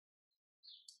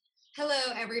Hello,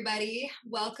 everybody.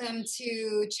 Welcome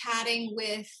to Chatting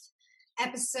with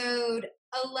episode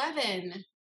 11.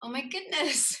 Oh my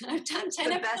goodness, I've done 10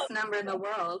 The episodes. best number in the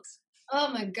world.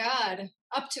 Oh my God,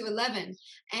 up to 11.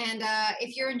 And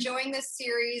if you're enjoying this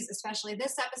series, especially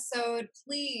this episode,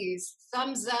 please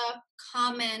thumbs up,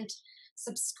 comment,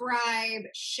 subscribe,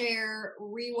 share,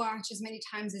 rewatch as many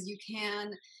times as you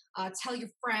can. Tell your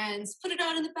friends, put it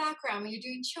on in the background when you're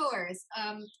doing chores.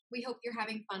 We hope you're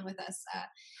having fun with us.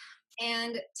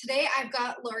 And today I've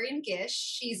got Lorian Gish.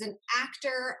 She's an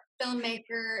actor,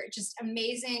 filmmaker, just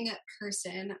amazing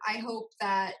person. I hope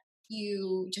that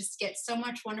you just get so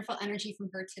much wonderful energy from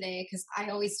her today, because I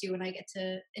always do when I get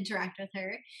to interact with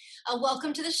her.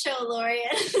 Welcome to the show, Lorian.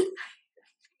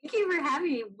 Thank you for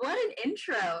having me. What an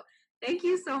intro. Thank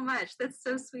you so much. That's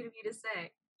so sweet of you to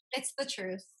say. It's the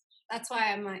truth. That's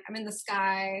why I'm in the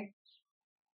sky.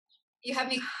 You have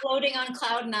me floating on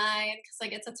cloud 9 because I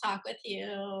get to talk with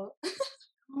you.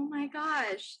 Oh my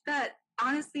gosh. That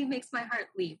honestly makes my heart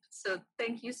leap. So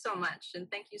thank you so much. And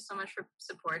thank you so much for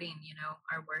supporting,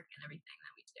 our work and everything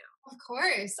that we do. Of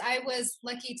course. I was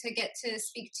lucky to get to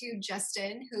speak to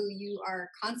Justin, who you are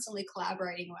constantly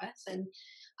collaborating with. And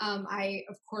I,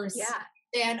 of course,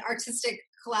 stand artistic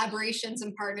collaborations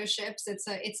and partnerships.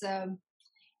 It's a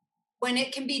when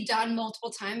it can be done multiple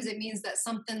times, it means that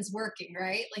something's working,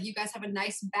 right? Like you guys have a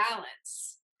nice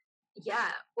balance.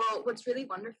 Yeah. Well, what's really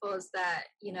wonderful is that,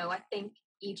 I think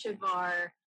each of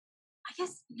our, I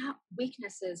guess not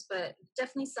weaknesses, but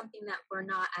definitely something that we're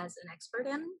not as an expert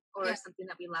in or something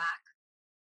that we lack,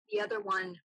 the other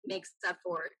one makes up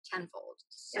for tenfold.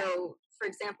 So, for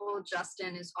example,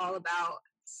 Justin is all about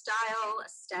style,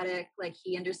 aesthetic, like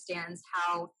he understands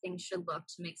how things should look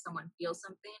to make someone feel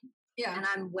something. Yeah. And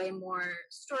I'm way more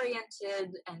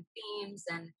story-oriented and themes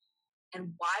and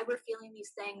why we're feeling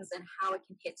these things and how it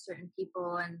can hit certain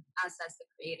people and us as the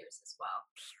creators as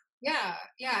well.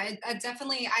 Yeah.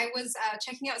 Definitely. I was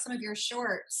checking out some of your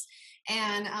shorts,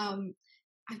 and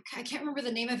I can't remember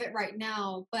the name of it right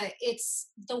now, but it's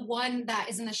the one that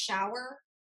is in the shower.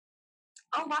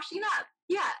 Oh, washing up.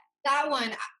 Yeah. That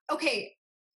one. Okay.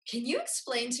 Can you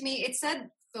explain to me? It said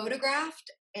photographed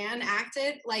and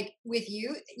acted like with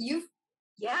you. You've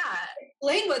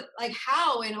explained with like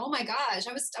how, and oh my gosh,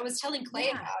 I was telling Clay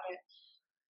about it.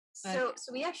 So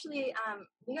we actually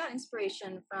we got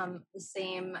inspiration from the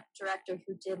same director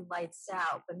who did Lights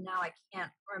Out, but now I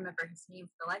can't remember his name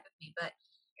for the life of me. But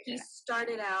he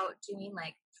started out doing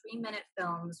like 3-minute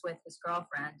films with his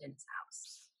girlfriend in his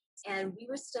house, and we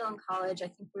were still in college. I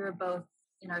think we were both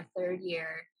in our 3rd year.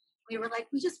 We were like,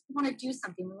 we just want to do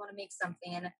something. We want to make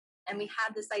something, and we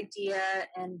had this idea,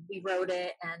 and we wrote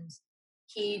it, and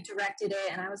he directed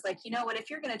it, and I was like, you know what, if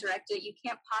you're going to direct it, you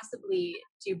can't possibly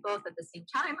do both at the same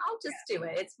time. I'll just do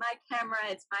it. It's my camera,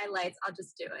 it's my lights, I'll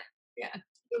just do it. Yeah.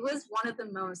 It was one of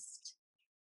the most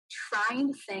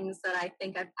trying things that I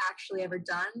think I've actually ever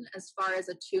done as far as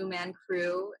a 2-man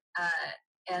crew.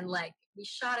 And like, we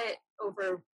shot it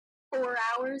over 4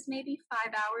 hours, maybe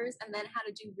 5 hours, and then had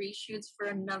to do reshoots for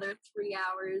another 3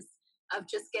 hours of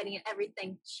just getting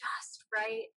everything just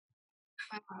right.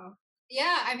 Wow.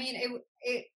 Yeah, I mean,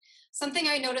 it something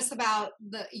I notice about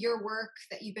your work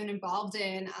that you've been involved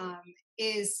in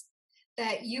is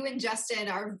that you and Justin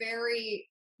are very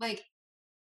like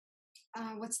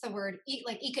what's the word?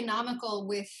 Like economical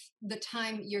with the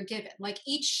time you're given. Like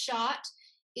each shot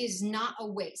is not a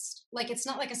waste. Like it's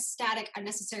not like a static,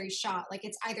 unnecessary shot. Like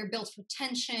it's either built for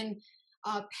tension,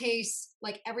 pace.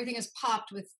 Like everything is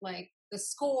popped with like the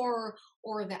score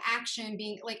or the action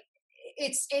being like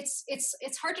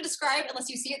it's hard to describe unless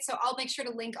you see it, so I'll make sure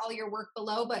to link all your work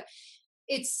below. But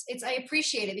it's I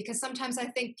appreciate it, because sometimes I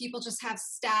think people just have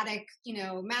static,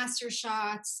 master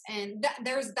shots, and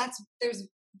there's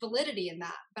validity in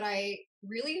that. But I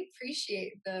really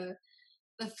appreciate the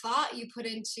thought you put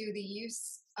into the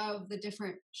use of the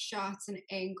different shots and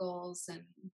angles. And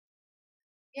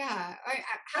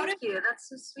Thank you, that's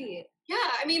so sweet.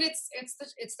 I mean, it's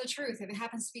the truth. If it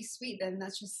happens to be sweet, then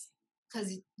that's just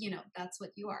because that's what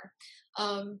you are.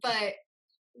 But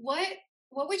what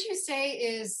would you say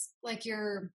is like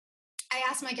I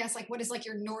asked my guests, like, what is like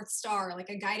your North Star, like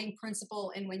a guiding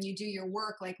principle, and when you do your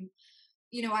work, like,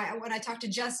 when I talked to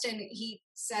Justin, he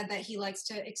said that he likes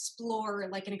to explore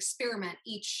like an experiment.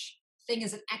 Each thing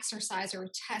is an exercise or a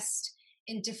test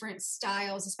in different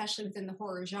styles, especially within the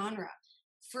horror genre.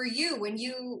 For you, when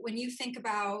you think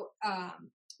about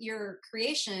your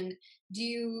creation, do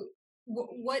you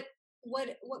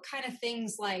what kind of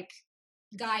things like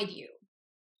guide you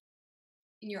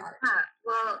in your art?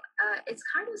 Well, it's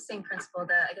kind of the same principle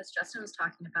that I guess Justin was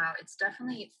talking about. It's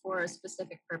definitely for a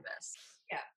specific purpose.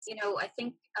 Yeah. I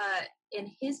think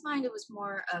in his mind it was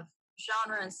more of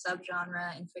genre and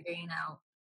subgenre and figuring out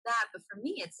that. But for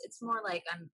me, it's more like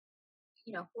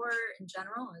horror in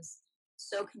general is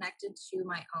so connected to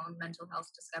my own mental health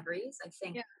discoveries. I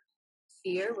think Yeah.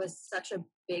 fear was such a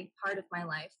big part of my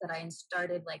life that I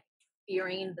started like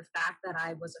fearing the fact that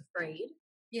I was afraid.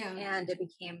 Yeah. And it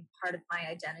became part of my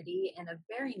identity in a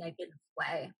very negative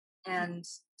way. And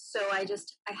so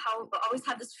always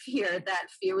had this fear that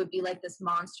fear would be like this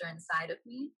monster inside of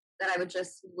me that I would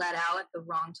just let out at the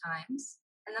wrong times.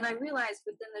 And then I realized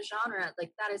within the genre,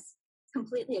 like that is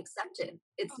completely accepted.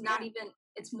 It's not even,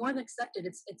 it's more than accepted.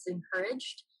 It's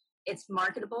encouraged. It's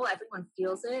marketable. Everyone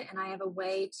feels it. And I have a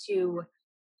way to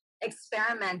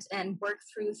experiment and work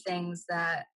through things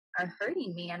that are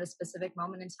hurting me at a specific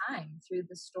moment in time through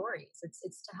the stories. It's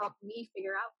to help me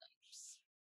figure out things.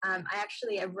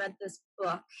 I've read this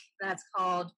book that's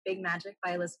called Big Magic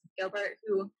by Elizabeth Gilbert,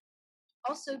 who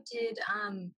also did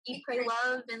Eat, Pray,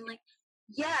 Love, and like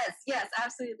yes,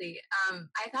 absolutely.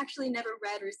 I've actually never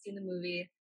read or seen the movie,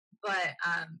 but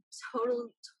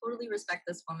totally respect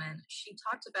this woman. She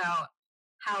talked about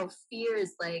how fear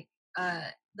is like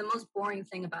the most boring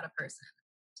thing about a person.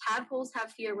 Tadpoles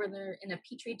have fear where they're in a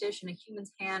petri dish and a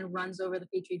human's hand runs over the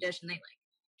petri dish and they like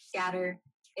scatter.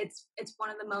 It's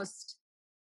one of the most,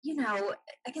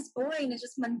 I guess boring is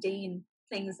just mundane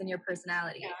things in your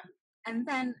personality. Yeah. And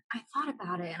then I thought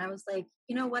about it and I was like,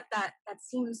 you know what, that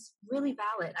seems really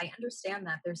valid. I understand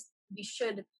that we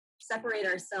should separate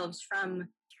ourselves from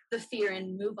the fear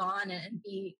and move on and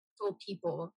be full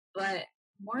people. But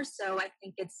more so, I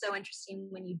think it's so interesting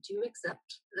when you do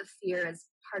accept the fear as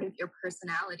part of your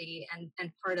personality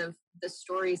and part of the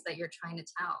stories that you're trying to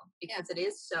tell, because it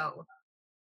is so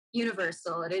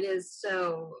universal and it is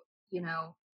so,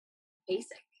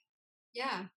 basic.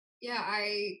 Yeah. Yeah.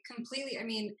 I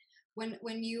mean, when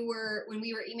we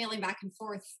were emailing back and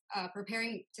forth,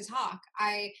 preparing to talk,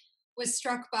 I was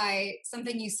struck by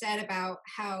something you said about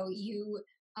how you,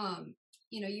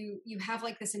 you have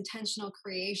like this intentional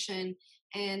creation,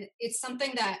 and it's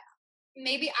something that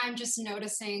maybe I'm just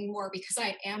noticing more because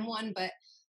I am one, but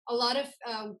a lot of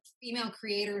female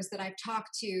creators that I've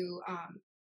talked to,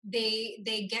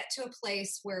 they get to a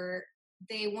place where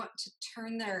they want to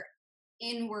turn their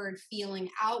inward feeling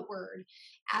outward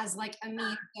as like a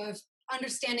means of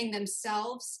understanding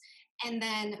themselves, and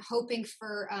then hoping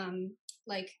for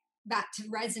like that to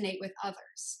resonate with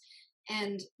others.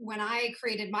 And when I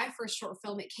created my first short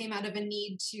film, it came out of a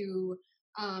need to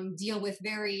deal with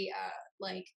very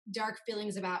like dark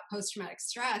feelings about post-traumatic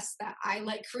stress, that I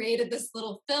like created this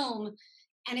little film,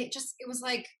 and it was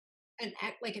like an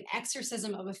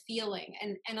exorcism of a feeling,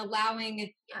 and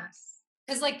allowing, yes,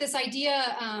 because like this idea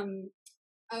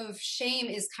of shame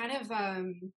is kind of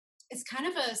it's kind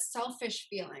of a selfish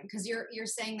feeling, because you're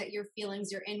saying that your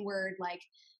feelings, your inward like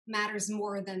matters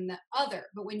more than the other,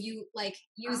 but when you like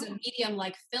use a medium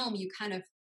like film, you kind of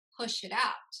push it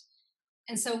out.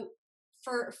 And so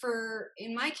for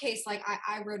in my case, like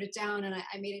I wrote it down and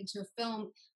I made it into a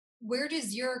film. Where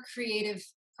does your creative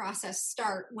process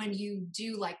start when you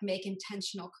do like make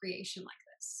intentional creation like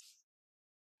this?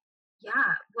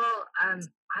 Yeah, well,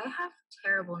 I have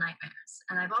terrible nightmares,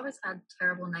 and I've always had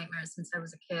terrible nightmares since I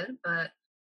was a kid. But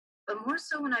more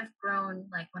so when I've grown,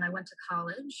 like when I went to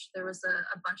college, there was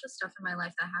a bunch of stuff in my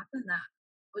life that happened that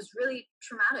was really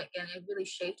traumatic, and it really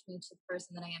shaped me to the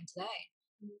person that I am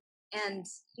today. And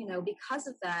because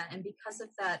of that, and because of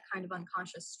that kind of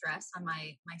unconscious stress on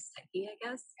my psyche, I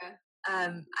guess,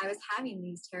 I was having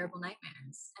these terrible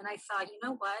nightmares, and I thought, you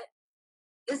know what,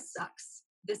 this sucks.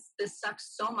 This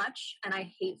sucks so much, and I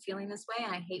hate feeling this way,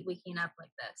 and I hate waking up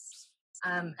like this,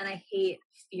 and I hate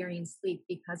fearing sleep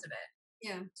because of it.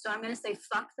 Yeah. So I'm gonna say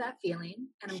fuck that feeling,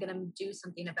 and I'm gonna do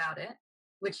something about it,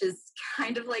 which is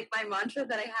kind of like my mantra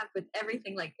that I have with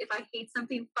everything. Like, if I hate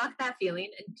something, fuck that feeling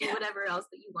and do whatever else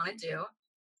that you want to do.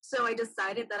 So I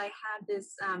decided that I had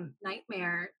this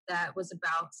nightmare that was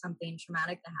about something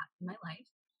traumatic that happened in my life.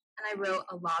 And I wrote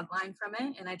a log line from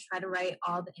it, and I tried to write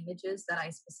all the images that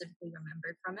I specifically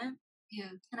remembered from it.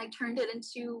 Yeah. And I turned it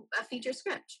into a feature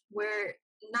script where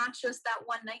not just that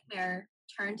one nightmare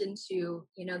turned into,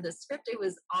 the script. It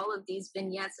was all of these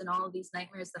vignettes and all of these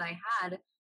nightmares that I had,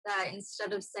 that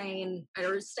instead of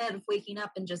waking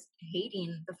up and just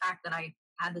hating the fact that I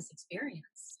had this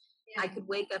experience, I could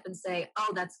wake up and say,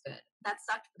 oh, that's good. That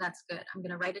sucked, but that's good. I'm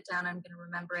going to write it down. I'm going to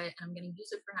remember it, and I'm going to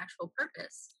use it for an actual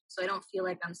purpose, so I don't feel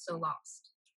like I'm so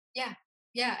lost. Yeah.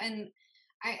 Yeah. And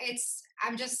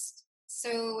I'm just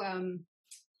so,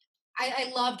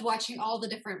 I loved watching all the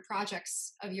different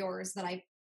projects of yours that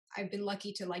I've been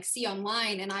lucky to like see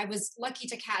online, and I was lucky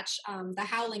to catch The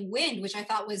Howling Wind, which I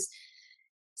thought was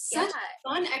such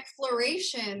fun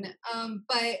exploration.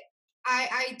 But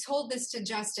I told this to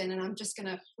Justin, and I'm just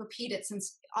gonna repeat it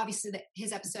since obviously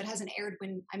his episode hasn't aired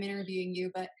when I'm interviewing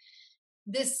you. But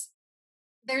there's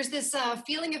this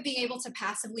feeling of being able to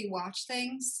passively watch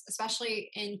things,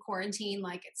 especially in quarantine.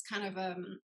 Like it's kind of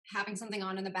having something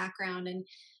on in the background, and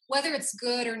whether it's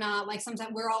good or not, like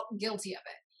sometimes we're all guilty of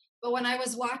it. But when I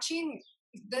was watching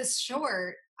this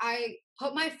short, I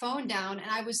put my phone down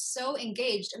and I was so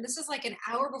engaged. And this is like an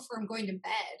hour before I'm going to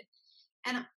bed.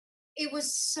 And it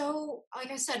was so,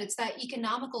 like I said, it's that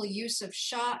economical use of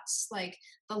shots. Like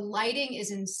the lighting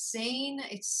is insane.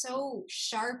 It's so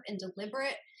sharp and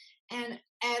deliberate. And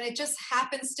it just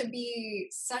happens to be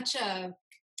such a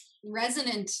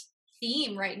resonant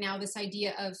theme right now, this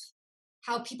idea of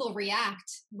how people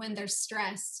react when they're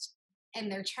stressed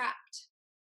and they're trapped.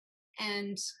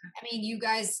 And I mean, you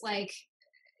guys, like,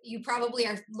 you probably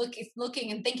are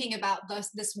looking and thinking about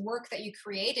this work that you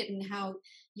created and how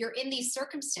you're in these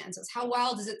circumstances. How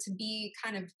wild is it to be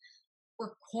kind of,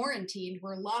 we're quarantined,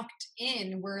 we're locked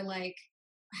in, we're like,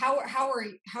 how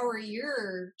are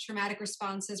your traumatic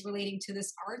responses relating to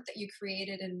this art that you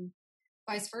created, and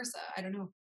vice versa? I don't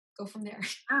know. Go from there.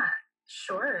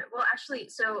 Sure. Well, actually,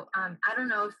 so I don't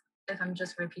know if I'm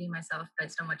just repeating myself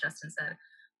based on what Justin said,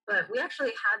 but we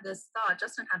actually had this thought.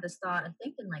 Justin had this thought, I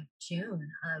think, in like June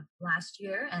of last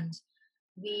year, and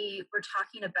we were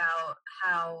talking about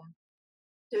how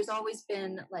there's always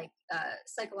been like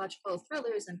psychological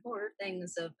thrillers and horror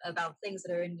things about things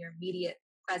that are in your immediate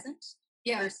present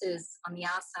versus on the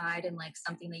outside and like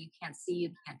something that you can't see,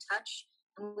 you can't touch.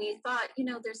 And we thought,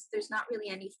 there's not really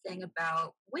anything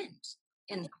about wind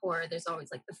in horror. There's always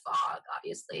like the fog,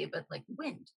 obviously, but like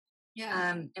wind.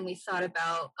 And we thought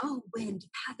about, wind,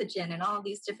 pathogen, and all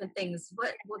these different things.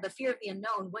 The fear of the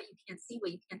unknown, what you can't see,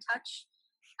 what you can't touch.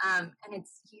 And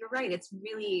you're right. It's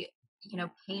really,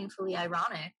 painfully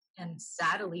ironic and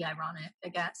sadly ironic, I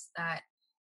guess, that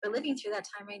we're living through that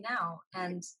time right now.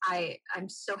 And I'm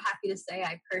so happy to say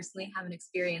I personally haven't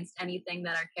experienced anything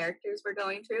that our characters were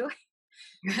going through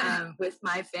with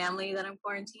my family that I'm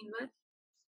quarantined with.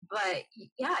 But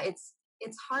yeah,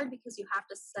 it's hard because you have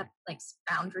to set like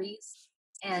boundaries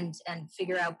and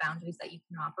figure out boundaries that you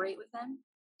can operate within.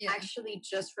 I actually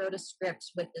just wrote a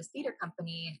script with this theater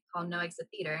company called No Exit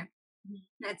Theater.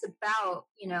 And it's about,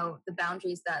 the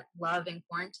boundaries that love and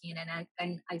quarantine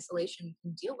and isolation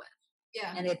can deal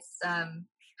with. And it's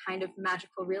kind of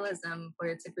magical realism where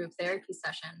it's a group therapy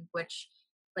session, which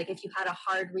like if you had a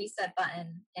hard reset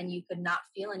button and you could not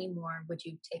feel anymore, would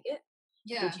you take it?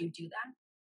 Would you do that?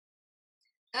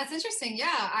 That's interesting.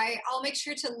 Yeah, I'll make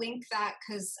sure to link that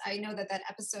because I know that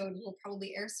episode will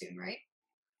probably air soon, right?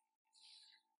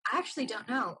 I actually don't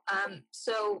know.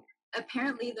 So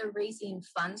apparently they're raising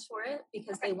funds for it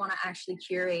because they want to actually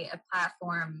curate a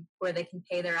platform where they can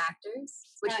pay their actors,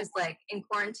 which is like in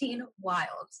quarantine,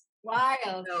 wild.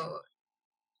 So,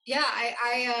 yeah,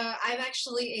 I'm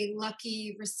actually a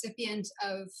lucky recipient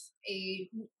of a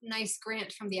nice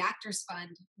grant from the Actors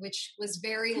Fund, which was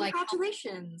very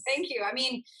congratulations. Thank you. I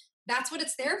mean, that's what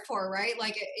it's there for, right?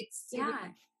 Like it's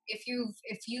if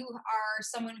you are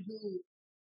someone who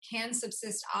can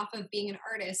subsist off of being an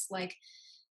artist, like,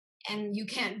 and you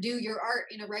can't do your art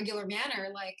in a regular manner,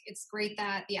 like it's great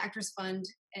that the Actors Fund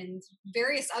and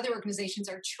various other organizations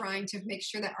are trying to make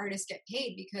sure that artists get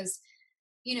paid because,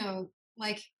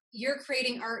 like you're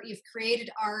creating art, you've created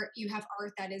art, you have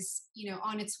art that is,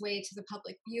 on its way to the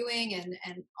public viewing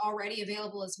and already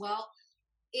available as well.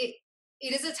 It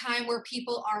is a time where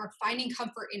people are finding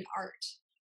comfort in art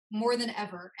more than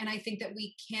ever. And I think that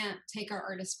we can't take our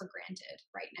artists for granted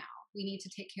right now. We need to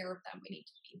take care of them. We need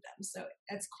to feed them. So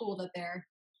that's cool that they're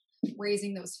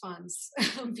raising those funds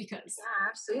because. Yeah,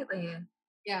 absolutely.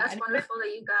 Yeah. That's wonderful that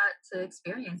you got to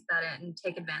experience that and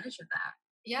take advantage of that.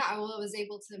 Yeah, I was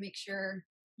able to make sure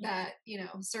that,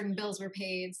 certain bills were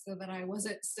paid so that I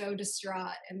wasn't so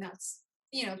distraught. And that's,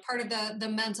 part of the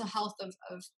mental health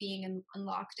of being in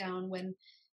lockdown when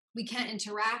we can't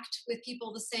interact with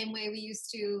people the same way we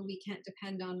used to. We can't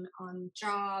depend on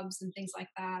jobs and things like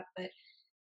that. But,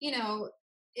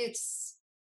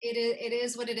 it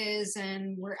is what it is.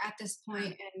 And we're at this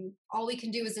point and all we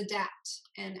can do is adapt.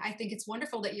 And I think it's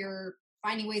wonderful that you're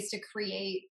finding ways to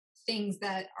create things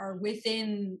that are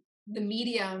within the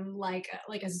medium, like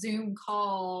a Zoom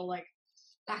call, like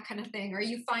that kind of thing. Are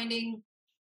you finding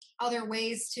other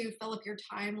ways to fill up your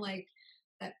time, like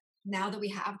that now that we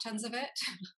have tons of it?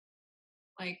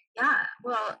 Yeah,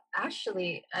 well,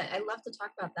 actually, I love to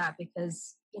talk about that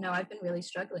because, I've been really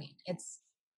struggling. It's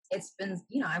it's been,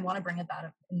 I want to bring it that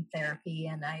up in therapy,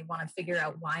 and I want to figure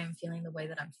out why I'm feeling the way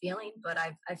that I'm feeling. But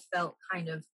I've felt kind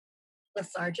of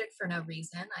lethargic for no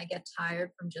reason. I get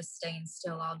tired from just staying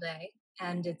still all day.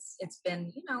 And it's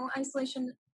been,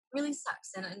 isolation really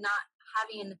sucks, and not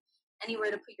having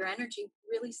anywhere to put your energy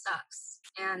really sucks.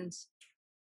 And,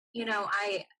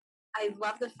 I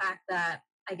love the fact that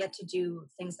I get to do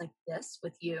things like this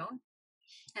with you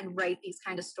and write these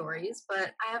kind of stories.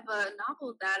 But I have a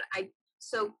novel that I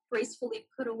so gracefully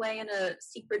put away in a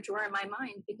secret drawer in my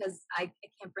mind because I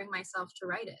can't bring myself to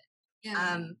write it.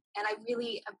 Yeah. And I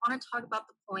want to talk about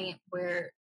the point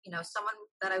where, someone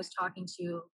that I was talking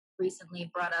to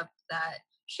recently brought up that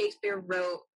Shakespeare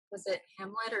wrote, was it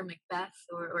Hamlet or Macbeth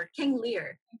or King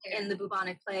Lear in the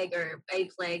bubonic plague or a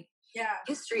plague? Yeah.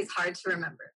 History is hard to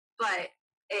remember, but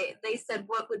they said,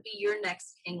 what would be your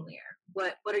next King Lear?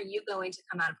 What are you going to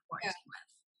come out of quarantine with?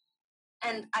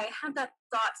 And I had that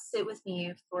thought sit with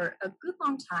me for a good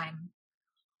long time.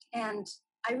 And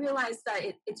I realized that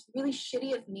it's really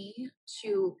shitty of me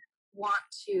to want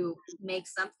to make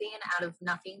something out of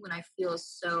nothing when I feel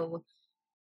so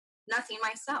nothing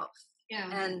myself. Yeah.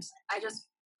 And I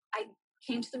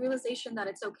came to the realization that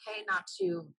it's okay not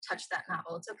to touch that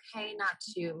novel. It's okay not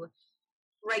to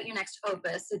write your next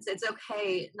opus. It's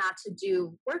okay not to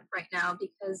do work right now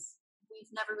because we've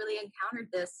never really encountered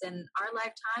this in our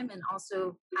lifetime and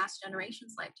also past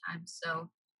generations' lifetime. So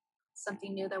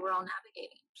something new that we're all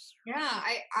navigating. Yeah,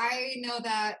 I know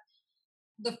that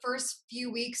the first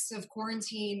few weeks of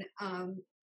quarantine,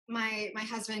 my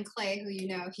husband Clay, who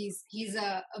he's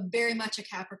a very much a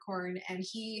Capricorn, and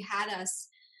he had us,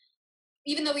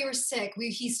 even though we were sick,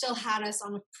 he still had us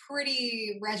on a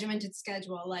pretty regimented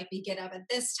schedule. Like, we get up at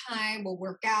this time, we'll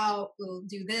work out, we'll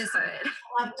do this,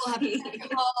 we'll have a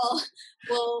call,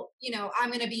 I'm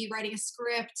going to be writing a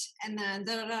script, and then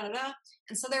da da da da.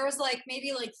 And so there was like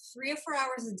maybe like 3 or 4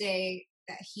 hours a day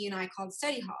that he and I called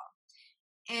study hall.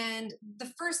 And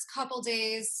the first couple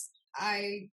days,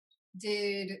 I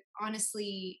did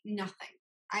honestly nothing.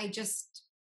 I just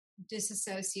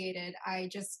disassociated. I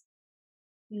just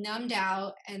numbed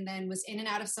out and then was in and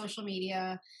out of social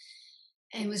media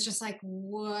and was just like,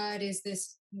 what is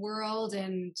this world?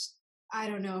 And I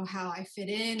don't know how I fit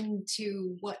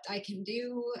into what I can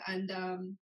do. And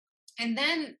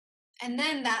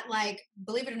then that, like,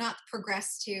 believe it or not,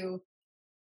 progressed to,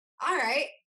 all right,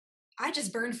 I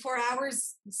just burned 4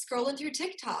 hours scrolling through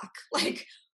TikTok. Like,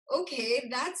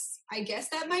 okay, I guess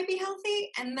that might be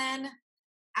healthy. And then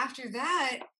after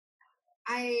that,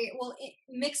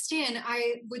 mixed in,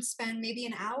 I would spend maybe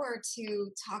an hour or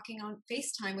two talking on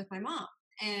FaceTime with my mom.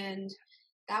 And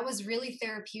that was really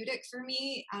therapeutic for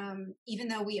me. Even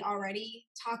though we already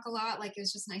talk a lot, like, it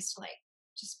was just nice to, like,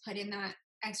 just put in that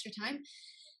extra time.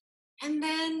 And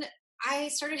then I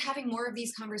started having more of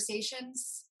these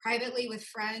conversations privately with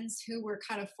friends who were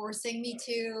kind of forcing me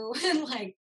to, and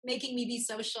like making me be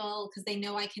social because they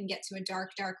know I can get to a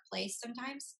dark, dark place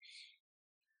sometimes.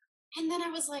 And then I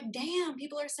was like, damn,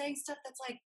 people are saying stuff that's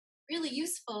like really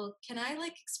useful. Can I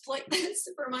like exploit this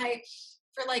for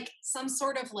like some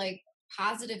sort of like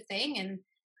positive thing? And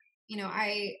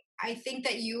I think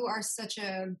that you're such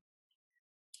an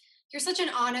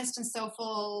honest and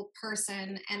soulful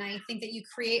person, and I think that you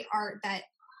create art that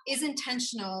is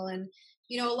intentional. And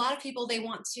a lot of people, they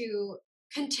want to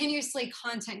continuously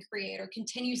content create or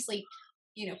continuously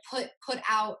put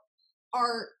out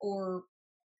art or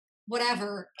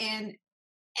whatever, and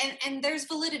there's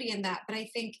validity in that, but I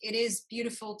think it is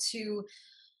beautiful to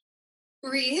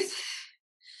breathe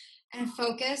and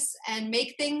focus and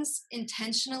make things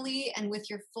intentionally and with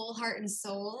your full heart and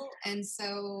soul, and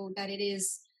so that it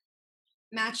is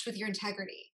matched with your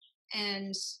integrity.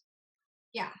 And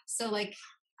yeah, so like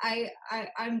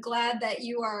I'm glad that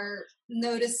you are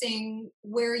noticing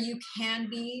where you can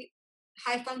be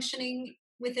high functioning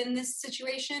within this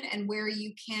situation and where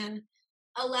you can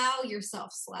allow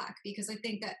yourself slack, because I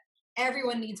think that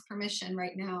everyone needs permission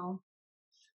right now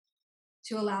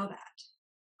to allow that.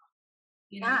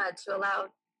 Yeah, to allow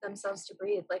themselves to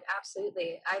breathe. Like,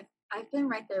 absolutely. I've been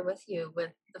right there with you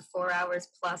with the 4 hours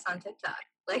plus on TikTok.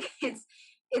 Like,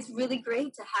 it's really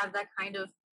great to have that kind of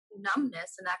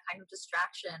numbness and that kind of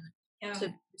distraction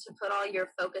to put all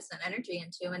your focus and energy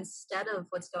into instead of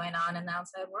what's going on in the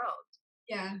outside world.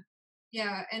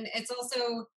 Yeah, and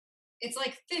it's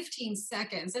like 15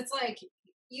 seconds. It's like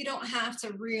you don't have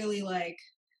to really like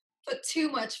put too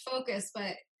much focus,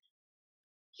 but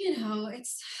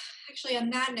it's actually, on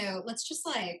that note, let's just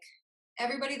like,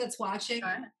 everybody that's watching,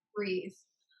 breathe.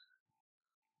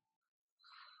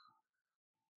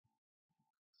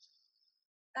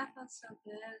 That felt so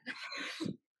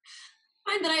good.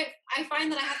 I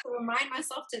find that I have to remind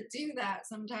myself to do that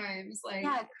sometimes. Like,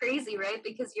 yeah, crazy, right?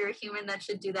 Because you're a human that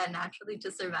should do that naturally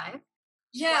to survive.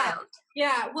 yeah, Wild.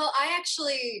 yeah. Well, I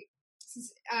actually,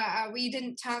 we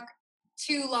didn't talk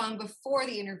too long before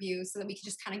the interview so that we could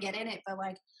just kind of get in it. But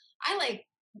like, I like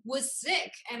was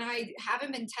sick and I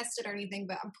haven't been tested or anything,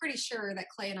 but I'm pretty sure that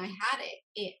Clay and I had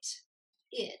it,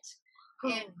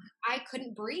 and I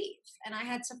couldn't breathe, and I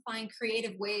had to find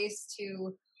creative ways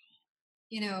to,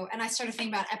 and I started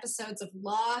thinking about episodes of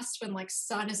Lost when like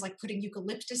Sun is like putting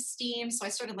eucalyptus steam. So I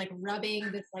started like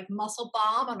rubbing this like muscle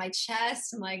balm on my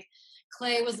chest, and like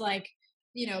Clay was like,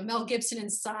 Mel Gibson in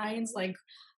Signs, like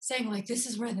saying like, this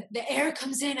is where the air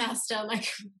comes in, Asta. Like,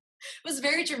 it was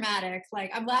very dramatic.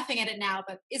 Like, I'm laughing at it now,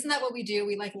 but isn't that what we do?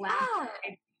 We like laugh,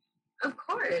 Yeah, of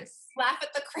course. laugh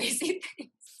at the crazy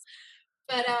things.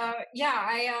 But yeah,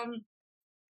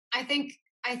 I think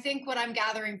what I'm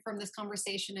gathering from this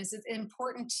conversation is it's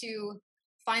important to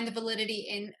find the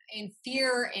validity in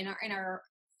fear, in our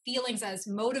feelings as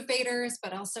motivators,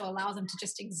 but also allow them to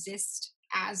just exist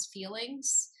as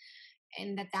feelings,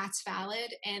 and that's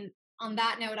valid. And on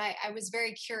that note, I was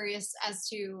very curious as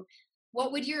to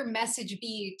what would your message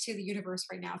be to the universe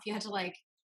right now if you had to like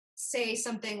say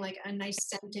something like a nice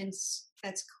sentence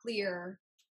that's clear.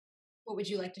 What would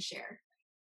you like to share?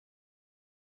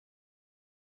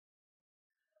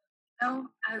 No,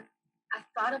 I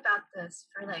thought about this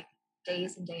for like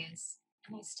days and days,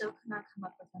 and I still could not come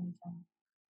up with anything.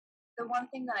 The one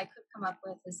thing that I could come up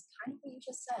with is kind of what you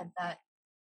just said, that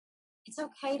it's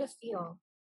okay to feel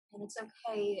and it's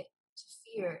okay to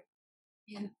fear.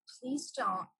 And please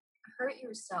don't hurt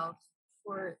yourself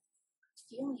for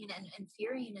feeling and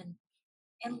fearing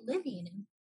and living and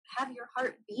have your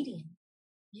heart beating.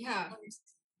 Yeah.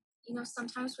 And,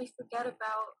 sometimes we forget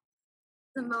about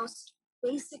the most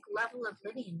basic level of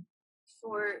living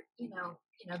for,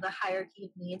 the hierarchy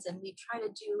of needs. And we try to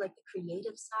do like the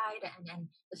creative side and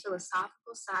the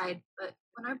philosophical side. But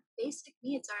when our basic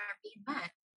needs aren't being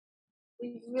met,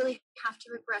 we really have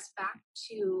to regress back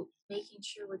to making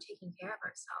sure we're taking care of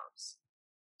ourselves.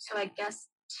 So I guess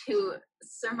to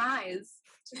surmise,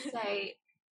 to say,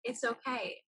 it's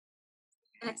okay.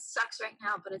 And it sucks right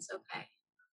now, but it's okay.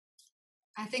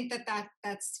 I think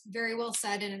that's very well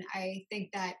said. And I think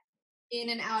that in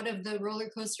and out of the roller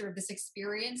coaster of this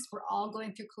experience, we're all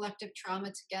going through collective trauma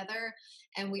together,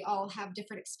 and we all have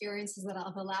different experiences that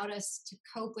have allowed us to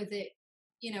cope with it,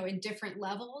 in different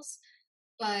levels.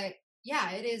 But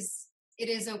yeah, it is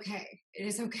okay. It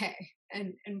is okay.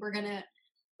 And we're gonna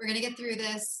get through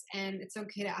this, and it's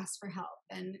okay to ask for help.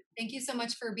 And thank you so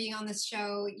much for being on this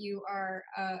show. You are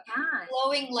a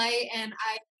glowing light, and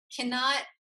I cannot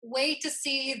wait to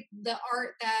see the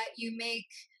art that you make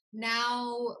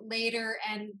now, later,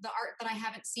 and the art that I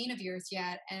haven't seen of yours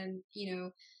yet. And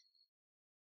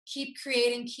keep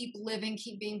creating, keep living,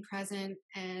 keep being present.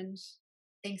 And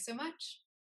thanks so much.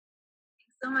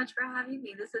 Thanks so much for having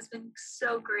me. This has been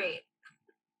so great.